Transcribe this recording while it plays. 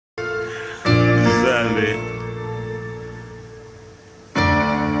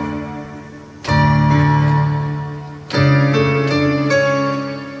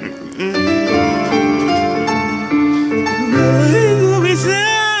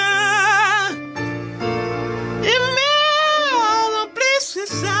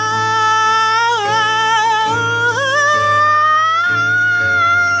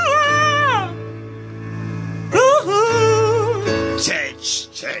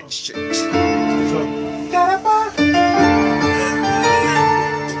Shit. Right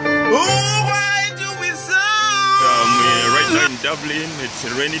now in Dublin, it's a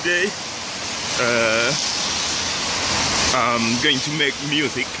rainy day. I'm going to make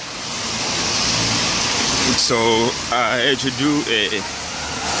music. So I had to do a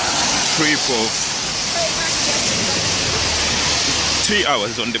trip of 3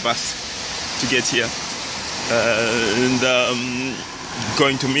 hours on the bus to get here. And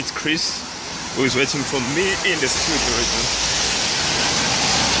going to meet Chris, who is waiting for me in the studio right now.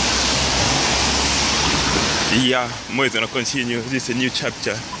 Yeah, more than I continue. This is a new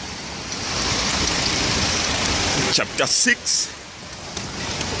chapter. Chapter 6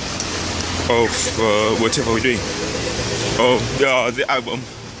 of whatever we're doing. Of the album.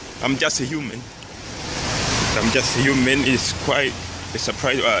 I'm Just a Human. I'm Just a Human is quite a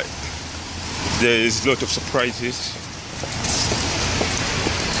surprise. There's a lot of surprises.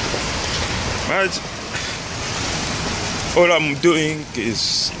 But all I'm doing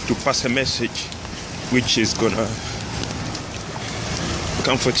is to pass a message which is gonna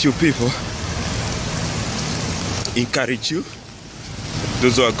comfort you people, encourage you,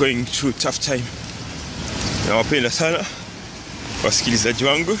 those who are going through tough time. Nawapenda sana wasikilizaji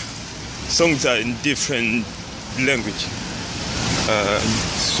wangu. Songs are in different language.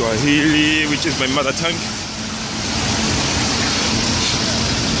 Swahili, which is my mother tongue,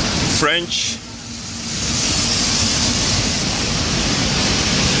 French,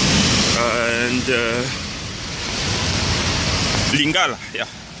 and Lingala, yeah,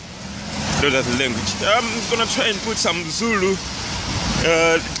 those are the language. I'm gonna try and put some Zulu,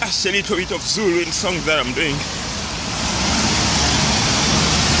 just a little bit of Zulu in songs that I'm doing.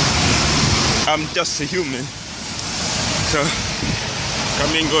 I'm just a human. So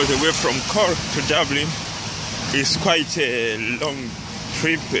coming all the way from Cork to Dublin is quite a long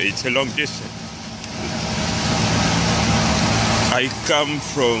trip. It's a long distance. I come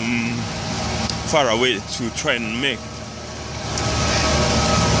from far away to try and make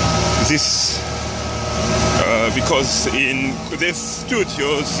this because in the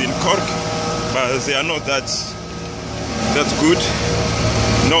studios in Cork, but they are not that good.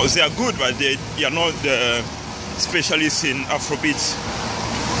 No, they are good, but they are not specialists in Afrobeat.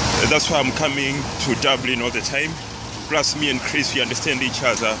 That's why I'm coming to Dublin all the time. Plus me and Chris, we understand each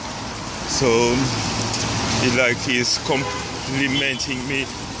other. So he's complimenting me.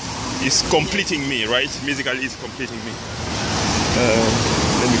 He's completing me, right? Musically, he's completing me.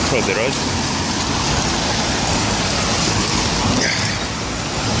 Let me cross the road.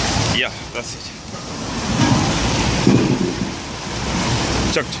 Yeah, that's it.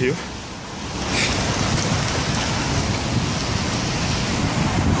 Talk to you.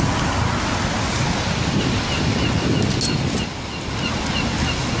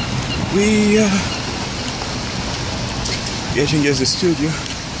 We are getting as a studio,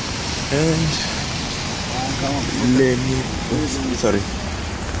 and let me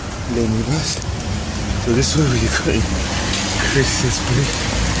pass. So this way we're going. Chris's place.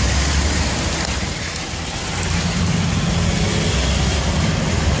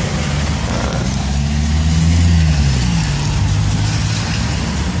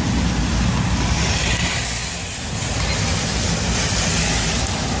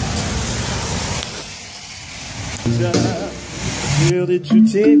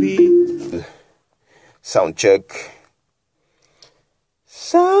 Sound check.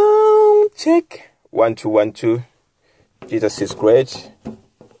 Sound check. 1 2 1 2. Jesus is great.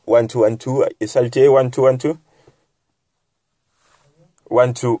 1 2 1 2. Isalte 1 2 1 2.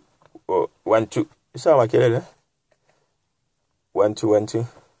 1 2 1 2. Isa makelele. 1 2 1 2.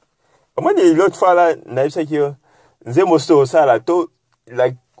 Amani lot fala na isa kio. Nze mosto sala to,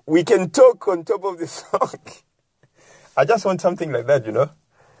 like we can talk on top of the song. I just want something like that, you know.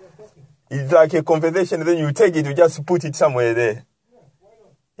 It's like a conversation, and then you take it, you just put it somewhere there.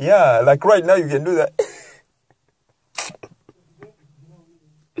 Yeah, like right now you can do that.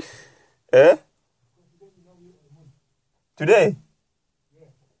 Eh? Today?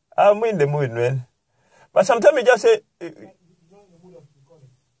 I'm in the mood, man. But sometimes you just say,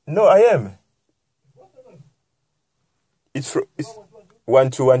 no, I am. It's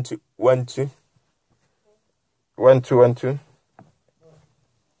 1 2 1 2 1 2. 1 2 1 2.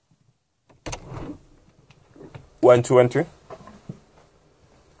 1 2 1 2.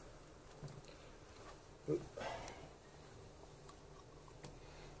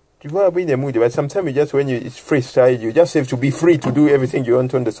 You want to be in the mood, but sometimes you just, when it's freestyle, you just have to be free to do everything you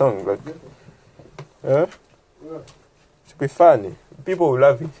want on the song. Like, to be funny. People will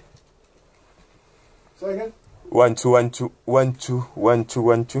love it. Say again? 1 2 1 2 1 2 1 2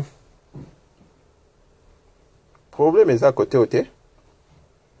 1 2. Problème est à côté côté.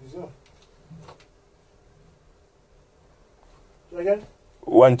 Again?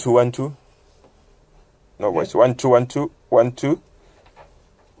 1 2 1 2. No, watch. 1 2 1 2 1 2.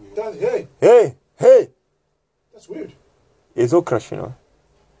 Hey, Hey. that's weird. It's all crash, you know.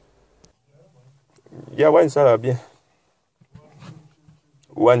 Yeah, why is that bien?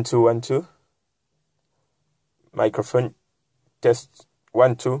 1 2 1 2. Microphone test.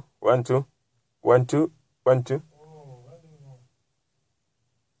 1 2 1 2 1 2 1 2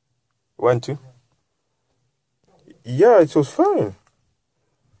 1 2. Yeah, it was fine.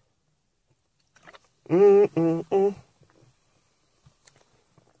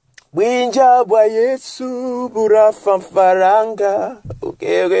 Winja bwa Yesu bura fanfaranga.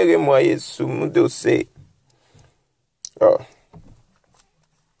 Okay, mwa Yesu mudose. Oh.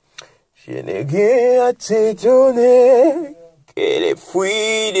 Je n'ai rien à te donner que les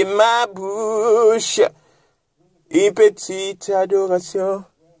fruits de ma bouche. Une petite adoration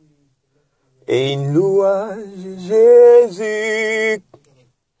et une louange, Jésus.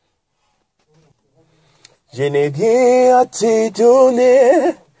 Je n'ai rien à te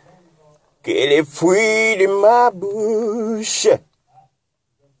donner que les fruits de ma bouche.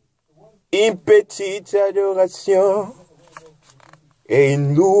 Une petite adoration et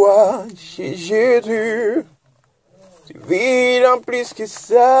une louange, Jésus. Tu vis en plus que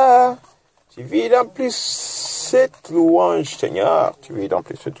ça. Tu vis en plus cette louange, Seigneur. Tu vis en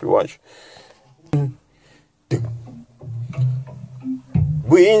plus cette louange.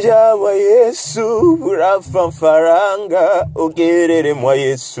 Winja wa Yesu bura fanfaranga. Ogerere mwa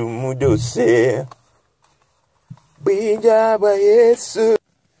Yesu mudose. Winja wa Yesu.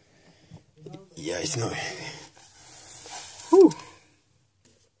 Yeah, it's no. Whew.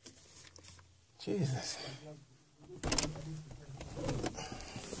 Jesus.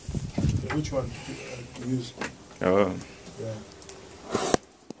 Which one to use? Oh. Yeah.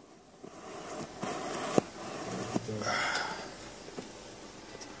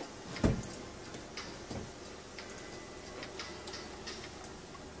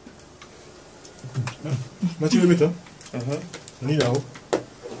 Mas tu veux mettre, hein? On est là-haut.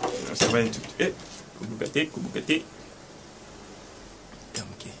 Ça va être tout. Eh, Kouboukaté.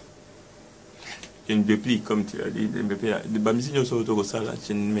 Il y a une déplie, comme tu l'as dit, des bamisines au sol de ça, là,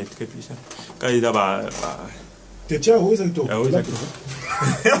 tu ne mets très plus. Quand il est là-bas. T'es tiens, où est-ce que tu es? Ah oui, d'accord.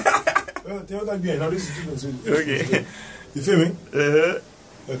 T'es en bien, now this is Okay. You feel me?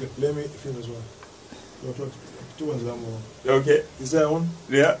 Okay, let me film as well. Two ones that more. Okay. Is that one?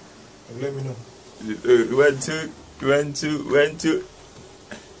 Yeah. Let me know. 1 2.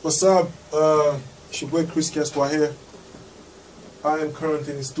 What's up? It's your boy Chris Kabs right here. I am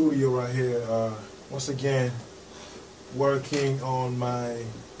currently in the studio right here. Once again, working on my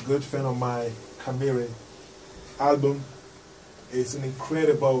good friend of mine, Kamere album. It's an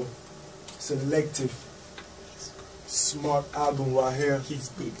incredible, selective, smart album right here. He's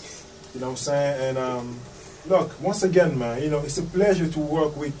good. You know what I'm saying? And look, once again, man, you know, it's a pleasure to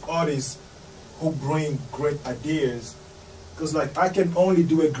work with artists who bring great ideas. Because, like, I can only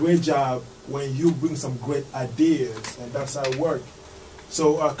do a great job when you bring some great ideas, and that's how it works.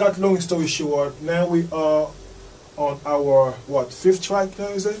 So, cut long story short, now we are on our, what, fifth track now,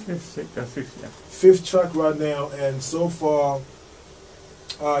 is it? Fifth, yeah. Fifth track right now, and so far,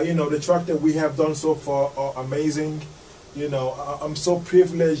 you know, the track that we have done so far are amazing. You know, I'm so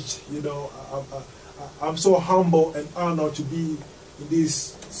privileged, you know, I'm so humble and honored to be in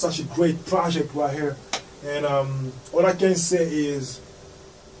this such a great project right here. And all I can say is,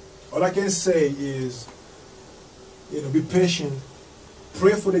 you know, be patient,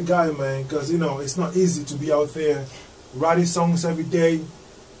 pray for the guy, man, because, you know, it's not easy to be out there writing songs every day,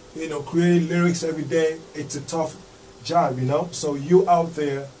 you know, creating lyrics every day. It's a tough job, you know. So you out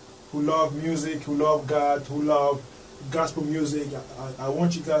there who love music, who love God, who love gospel music, I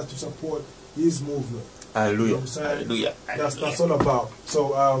want you guys to support his movement. Hallelujah. You know what I'm saying? Hallelujah. That's all about. So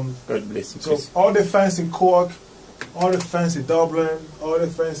God bless you. so all the fans in Cork, all the fans in Dublin, all the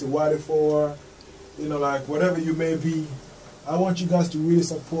fans in Waterford, you know, like whatever you may be, I want you guys to really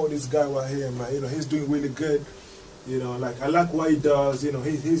support this guy right here, man. You know, he's doing really good. You know, like I like what he does. You know,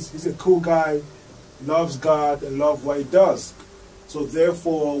 he's a cool guy, loves God and loves what he does. So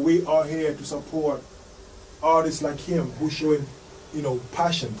therefore, we are here to support artists like him who showing, you know,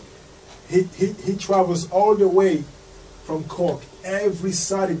 passion. He travels all the way from Cork every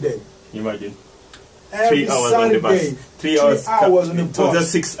Saturday. Imagine. Every 3 hours Saturday, on the bus. 3 hours. 3 hours on the bus. So that's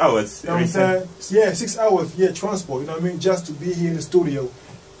 6 hours. You know what I'm saying? Yeah, 6 hours, yeah, transport, you know what I mean? Just to be here in the studio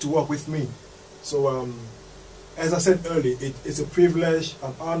to work with me. So, as I said earlier, it's a privilege,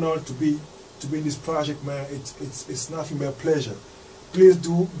 an honor to be in this project, man. It's nothing but a pleasure. Please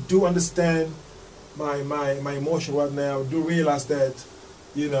do understand my emotion right now. Do realize that,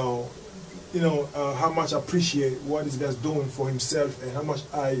 how much I appreciate what this guy's doing for himself, and how much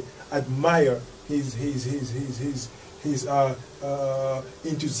I admire his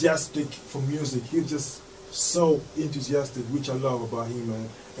enthusiastic for music. He's just so enthusiastic, which I love about him, man.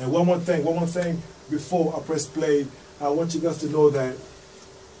 And one more thing before I press play, I want you guys to know that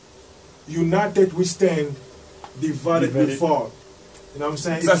united we stand, divided we fall. You know what I'm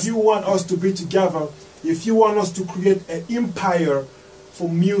saying? If you want us to be together, if you want us to create an empire for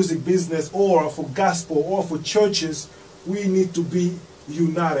music business or for gospel or for churches, we need to be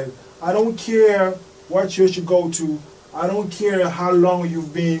united. I don't care what church you go to. I don't care how long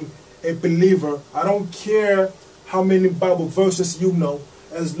you've been a believer. I don't care how many Bible verses you know.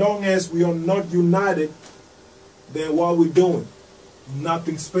 As long as we are not united, then what we're doing,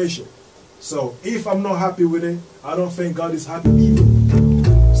 nothing special. So if I'm not happy with it, I don't think God is happy either.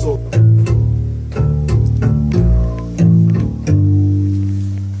 So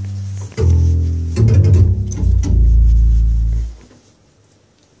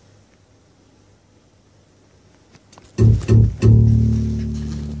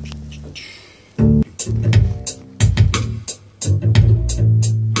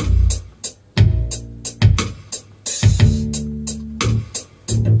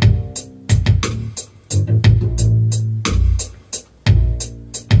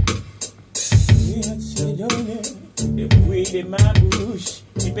ma bouche,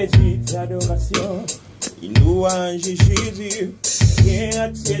 une petite adoration, une louange Jésus, rien à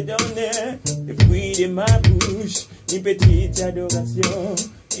te donner, le fruit de ma bouche, une petite adoration,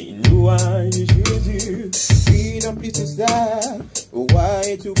 une louange Jésus, puis en plus de ça, au roi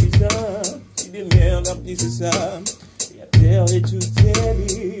est tout puissant, tu demeures en plus de ça, et à terre et tout est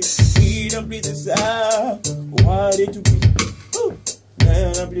vie, puis en plus de ça, au roi est tout puissant.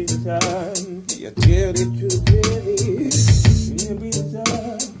 En plus de ça, il y a terre et tout est vie. En plus de ça,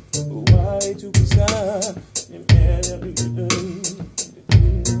 roi et tout puissant,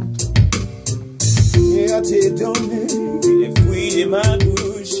 et à te donner les fruits de ma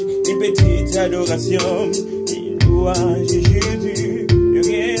bouche, une petite adoration, une louange Jésus,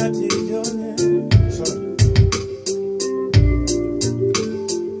 rien à te donner.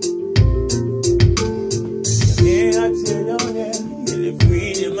 Rien à te donner. Les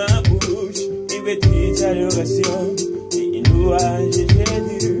fruits de ma bouche, une petite adoration, une louange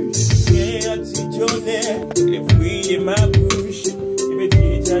Jésus, rien à te donner. Les fruits de ma bouche, une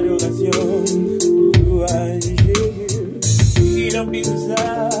petite adoration, une louange Jésus. Il en plus de ça,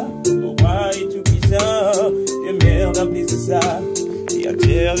 mon roi est tout puissant, et merde en plus de ça, et à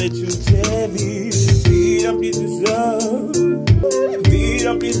terre et tout est vie. Il en plus de ça, il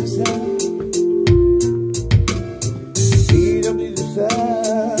en plus de ça.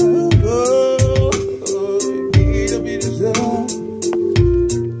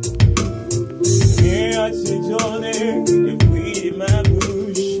 Le fruit de ma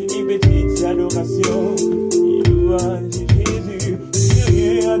bouche, une petite adoration, une louange Jésus,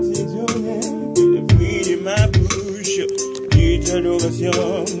 rien à te donner. Le fruit de ma bouche, une petite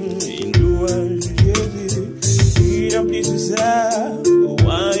adoration, une louange Jésus, il en plus de ça, le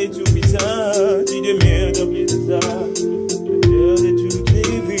roi est tout puissant, tu demeures en plus de ça, la terre de tout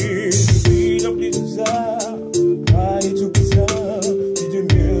est vu, il en plus de ça, le roi est tout puissant, tu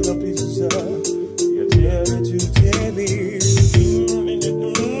demeures en plus de ça.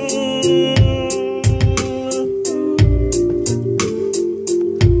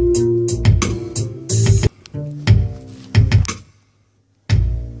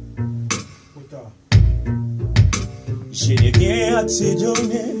 Je n'ai rien à te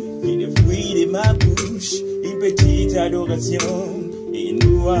donner, ni le fruit de ma bouche, une petite adoration, une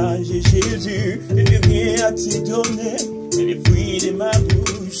louange Jésus. Je n'ai rien à te donner, ni le fruit de ma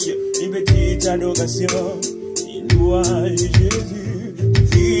bouche, une petite adoration, une louange Jésus.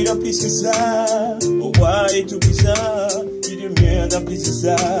 Tu en plus que ça, au roi est tout puissant, tu demeures en plus que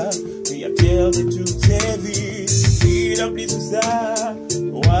ça, créateur de toutes tes vies. Tu en plus que ça,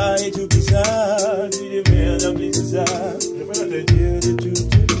 au roi est tout puissant, tu demeures en plus que ça, créateur de toutes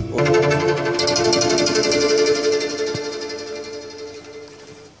tes vies.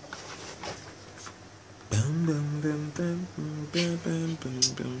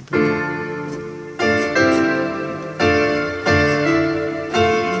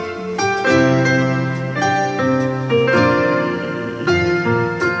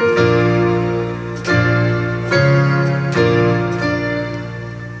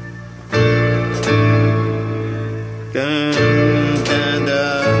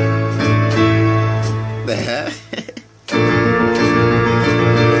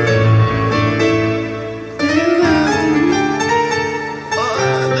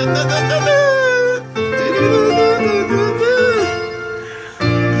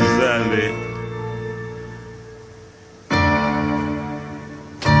 calmer.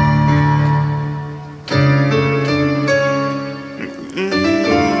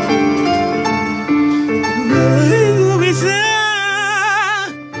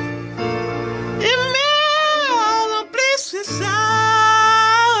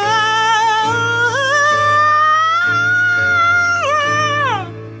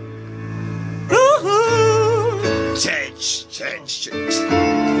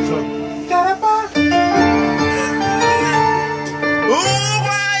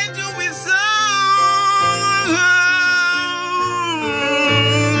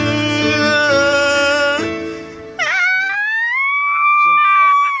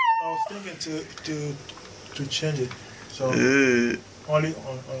 To change it, so only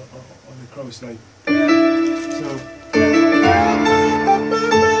on the chorus, like so.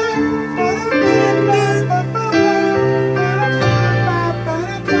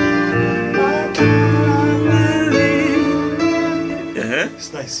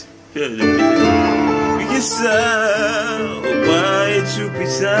 It's nice.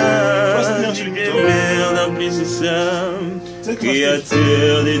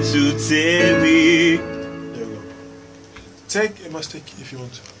 Créateur de toutes tes vies. There you go. Take a my stick if you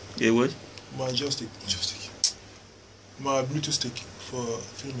want. Yeah, what? My joystick. My Bluetooth stick for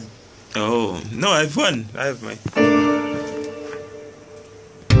filming. Oh, no, I have one. I have mine.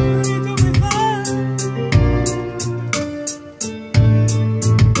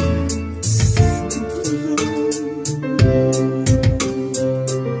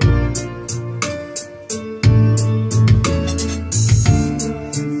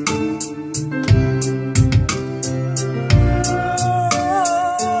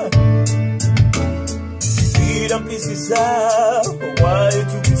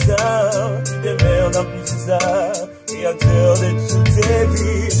 Créateur de toutes tes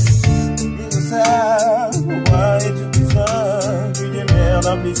vies. C'est ça, pourquoi es-tu puissant? Tu démerdes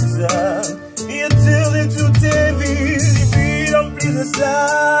en plus de ça. Créateur de toutes tes vies. Et puis en plus de ça,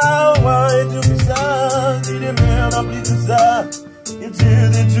 pourquoi es-tu puissant? Tu démerdes en plus de ça. Créateur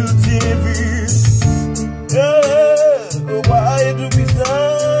de toutes tes vies. Pourquoi es-tu puissant?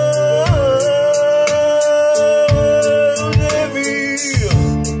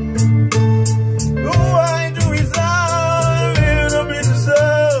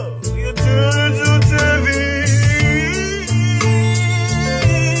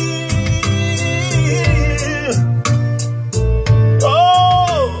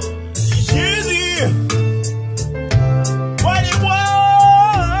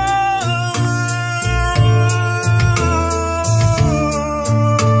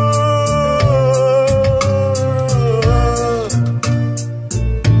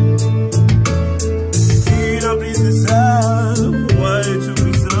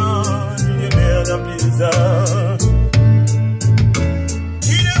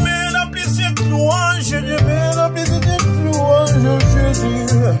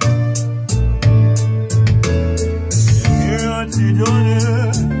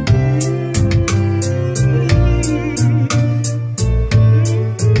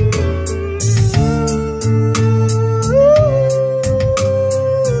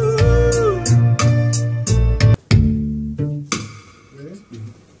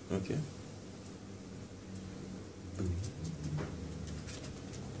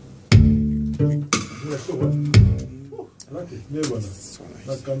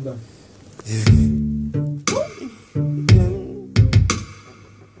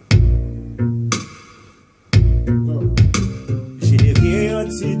 J'ai rien à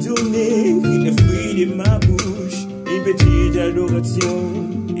te donner, le fruit de ma bouche, une petite adoration,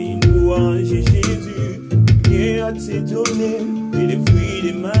 une louange Jésus. Rien à te donner, le fruit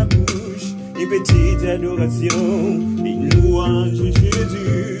de ma bouche, une petite adoration, une louange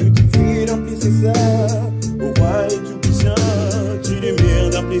Jésus. Tu fais remplir c'est ça, au roi et tout puissant, tu demeures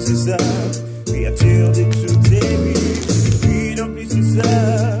remplir c'est ça, créateur de toutes tes vies. Tu fais remplir c'est ça,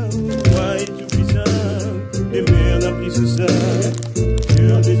 au roi et tout puissant, tu demeures remplir c'est ça,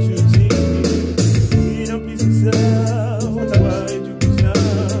 créateur de toutes tes vies. Tu fais remplir c'est ça, au roi et tout puissant,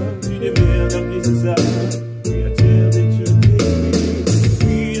 tu demeures remplir c'est ça, créateur de toutes tes vies. Tu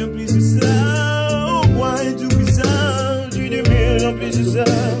fais remplir c'est ça, au roi et tout puissant, tu demeures remplir c'est ça.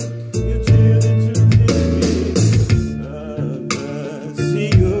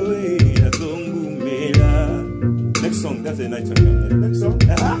 That's a nice song. Next song?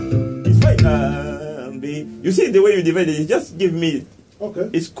 It's fine. You see the way you divide it, just give me. Okay.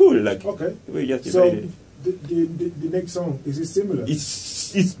 It's cool, like. Okay. The way you just So divide it. the next song, is it similar?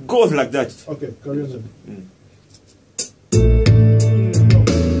 It goes like that. Okay, carry on.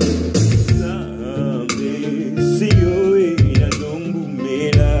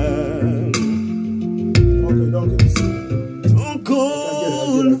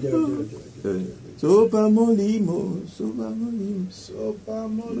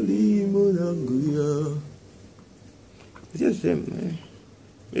 molimo nanguya. It's just them, man.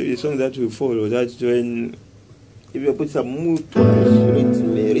 Maybe the song that will follow, that's when if you put some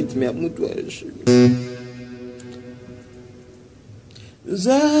rhythm mutuage.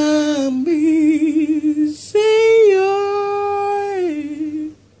 Zambi Seyo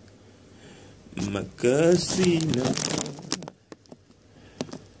Makasina.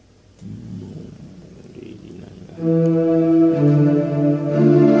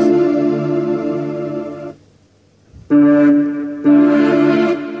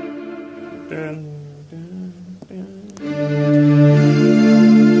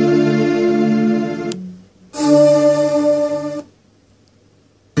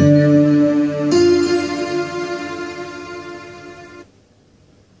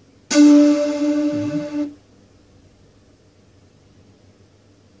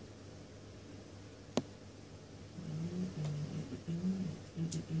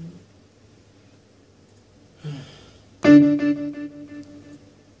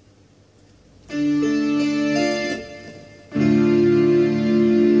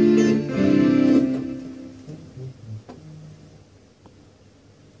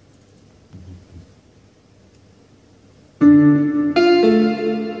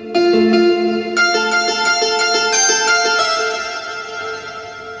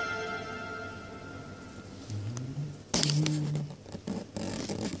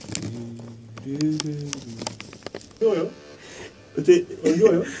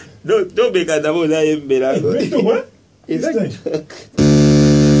 Don't make a double that in Belago. It's like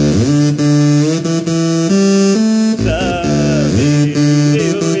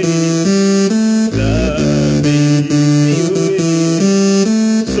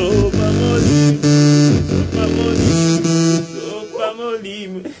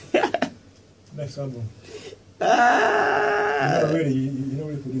next album. You're not ready. You're not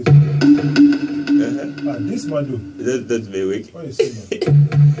ready for this. This man do. That's very weak. What is it, man?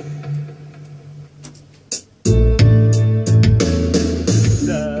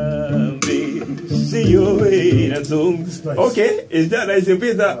 Nice. Okay, is that nice? A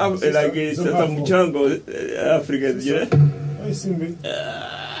bit like some jungle African, you know?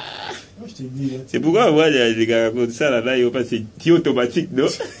 C'est pourquoi moi les gars comme ça là il pas c'est automatique non?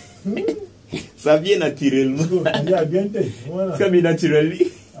 Ça vient naturellement. Ça vient naturellement.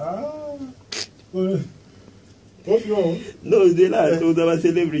 No, c'est là, c'est dans la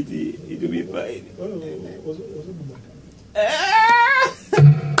célébrité. It will be fine.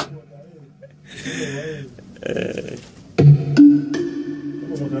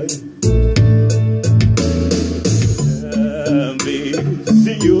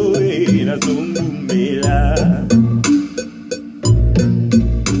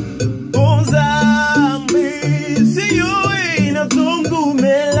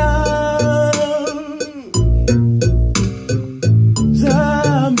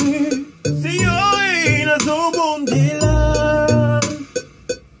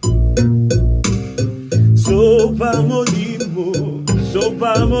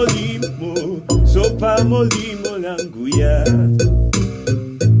 Sopa molimo languya.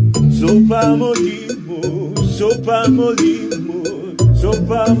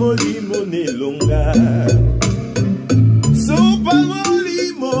 Sopa molimo nelonga.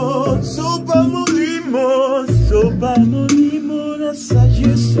 Sopa molimo na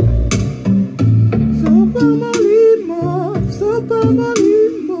sagesse. Sopa molimo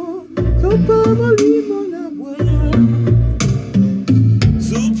na buena.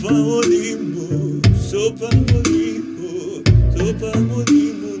 Sopa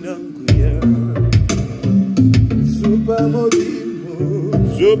molimo nanguya.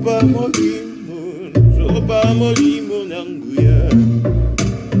 Sopa molimo nanguya.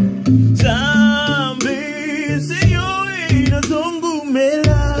 Zambe seyo ina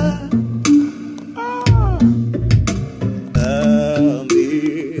zongumela. Zambe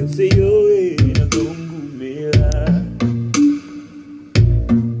seyo ina zongumela.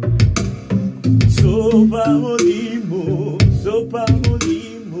 Sopa molimo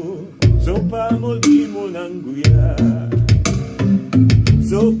nanguya. Sopa molimo nelonga.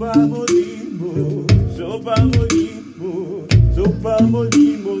 Sopa molimo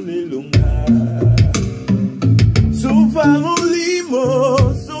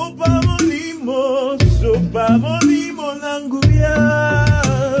nanguya.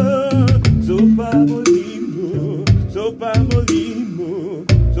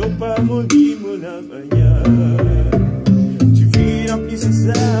 Sopa molimo namanya. Tu vis la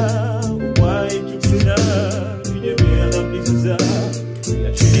pizza, ouais tu sais là, tu deviens la pizza.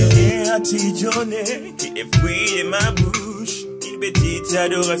 La chérie a tijonné, qui est fruit de ma bouche. Il petite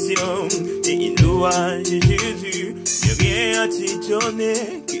adoration et une louange Jésus. J'ai rien à t'étonner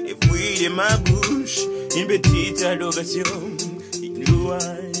que les fruits de ma bouche, une petite adoration, une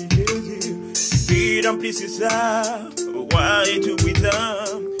louange Jésus. Puis remplis ça, au roi et tout puissant,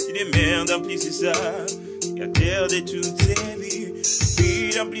 si les mers remplissent ça, la terre de toutes tes vies.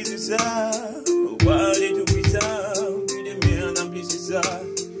 Puis remplis ça, au roi et tout puissant, si les mers remplissent ça,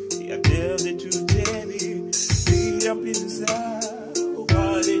 la terre de toutes tes vies. Puis remplis ça, au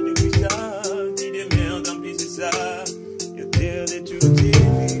roi et tout puissant, si les mers remplissent ça, la terre de toutes tes vies.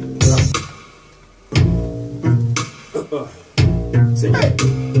 Seigneur,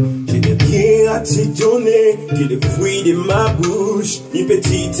 je n'ai rien à te donner que le fruit de ma bouche, une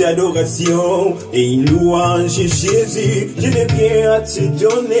petite adoration et une louange Jésus. Je n'ai rien à te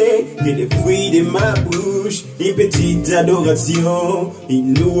donner que le fruit de ma bouche, une petite adoration,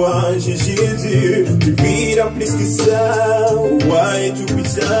 une louange Jésus. Tu vis en plus que ça, roi et tout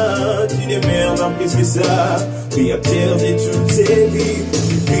puissant, tu demeures en plus que ça, créateur de toutes tes vies.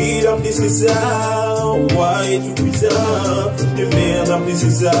 Tu vis en plus que ça, roi et tout puissant, tu demeures en plus que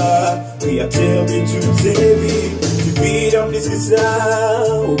ça, créateur de toutes tes vies. Tu vis en plus que ça,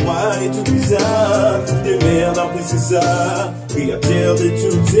 roi et tout puissant, tu demeures en plus que ça, créateur de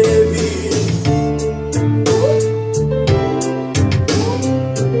toutes tes vies.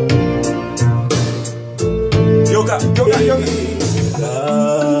 Yoga.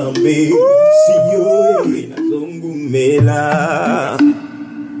 Zambe, siyo inazungumela.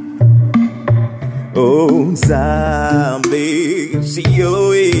 Oh, Zambe,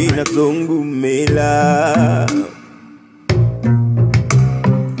 siyo inazungumela.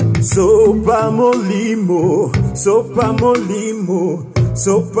 Sopa molimo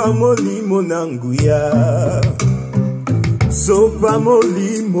nanguya.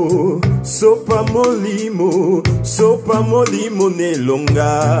 Sopa molimo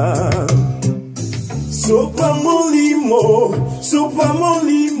nelonga. Sopa molimo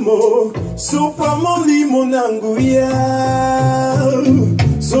nanguya.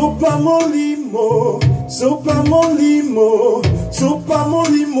 Sopa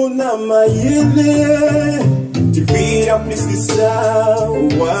molimo na mayele. Tu vis en plus que ça,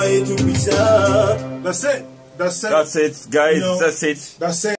 ouais, tout puissant. That's it. That's it, guys. You know, that's it. That's it.